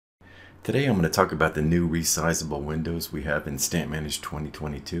Today I'm going to talk about the new resizable windows we have in StampManage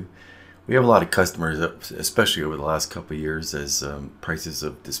 2022. We have a lot of customers, especially over the last couple of years, as prices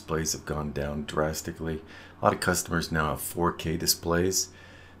of displays have gone down drastically. A lot of customers now have 4K displays,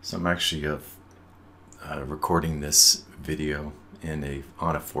 so I'm actually recording this video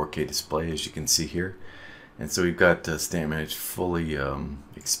on a 4K display, as you can see here. And so we've got StampManage fully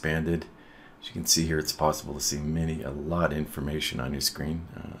expanded. As you can see here, it's possible to see a lot of information on your screen.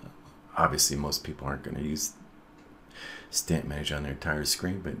 Obviously, most people aren't going to use StampManage on their entire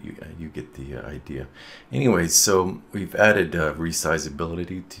screen, but you get the idea. Anyways, so we've added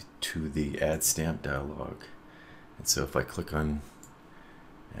resizability to the Add Stamp dialog. And so if I click on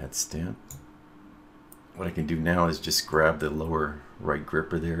Add Stamp, what I can do now is just grab the lower right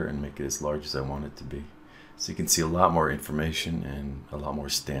gripper there and make it as large as I want it to be. So you can see a lot more information and a lot more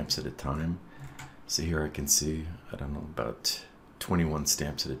stamps at a time. So here I can see, I don't know, about 21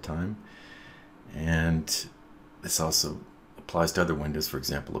 stamps at a time. And this also applies to other windows, for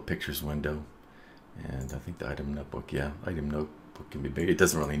example, a pictures window. And I think the item notebook, item notebook can be bigger. It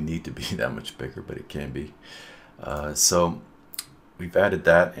doesn't really need to be that much bigger, but it can be. So we've added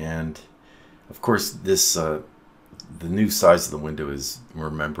that, and of course this the new size of the window is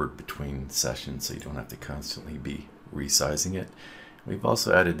remembered between sessions, so you don't have to constantly be resizing it. We've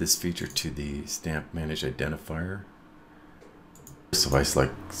also added this feature to the StampManage Identifier. So I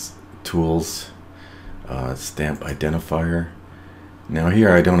select Tools, Stamp Identifier. Now here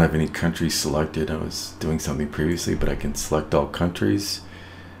I don't have any countries selected. I was doing something previously, but I can select all countries,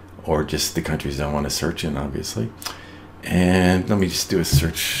 or just the countries I want to search in, obviously. And let me just do a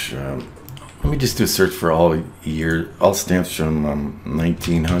search. Let me just do a search for all stamps from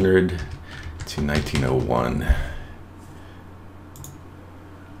 1900 to 1901.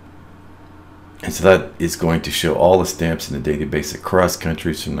 And so that is going to show all the stamps in the database across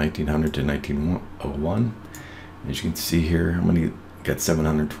countries from 1900 to 1901. As you can see here, how many got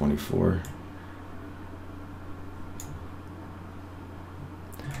 724.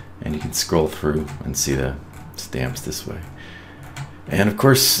 And you can scroll through and see the stamps this way. And of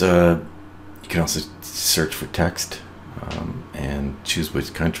course, you can also search for text and choose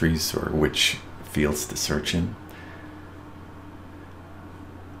which countries or which fields to search in.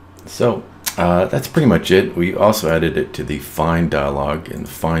 So that's pretty much it. We also added it to the Find dialog, and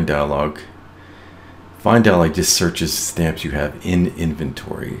the Find dialog just searches stamps you have in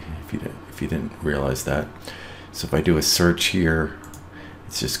inventory, if you didn't realize that. So if I do a search here,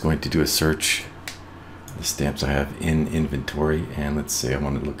 it's just going to do a search of the stamps I have in inventory. And let's say I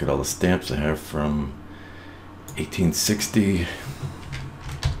want to look at all the stamps I have from 1860,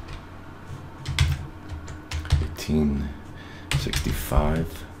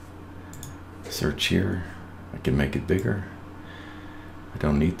 1865. Search here. I can make it bigger. I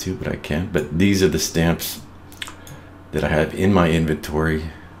don't need to, but I can. But these are the stamps that I have in my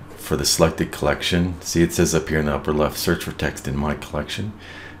inventory for the selected collection. See, it says up here in the upper left, search for text in my collection.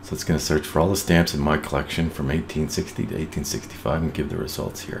 So it's going to search for all the stamps in my collection from 1860 to 1865 and give the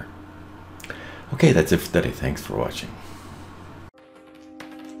results here. Okay, that's it for today. Thanks for watching.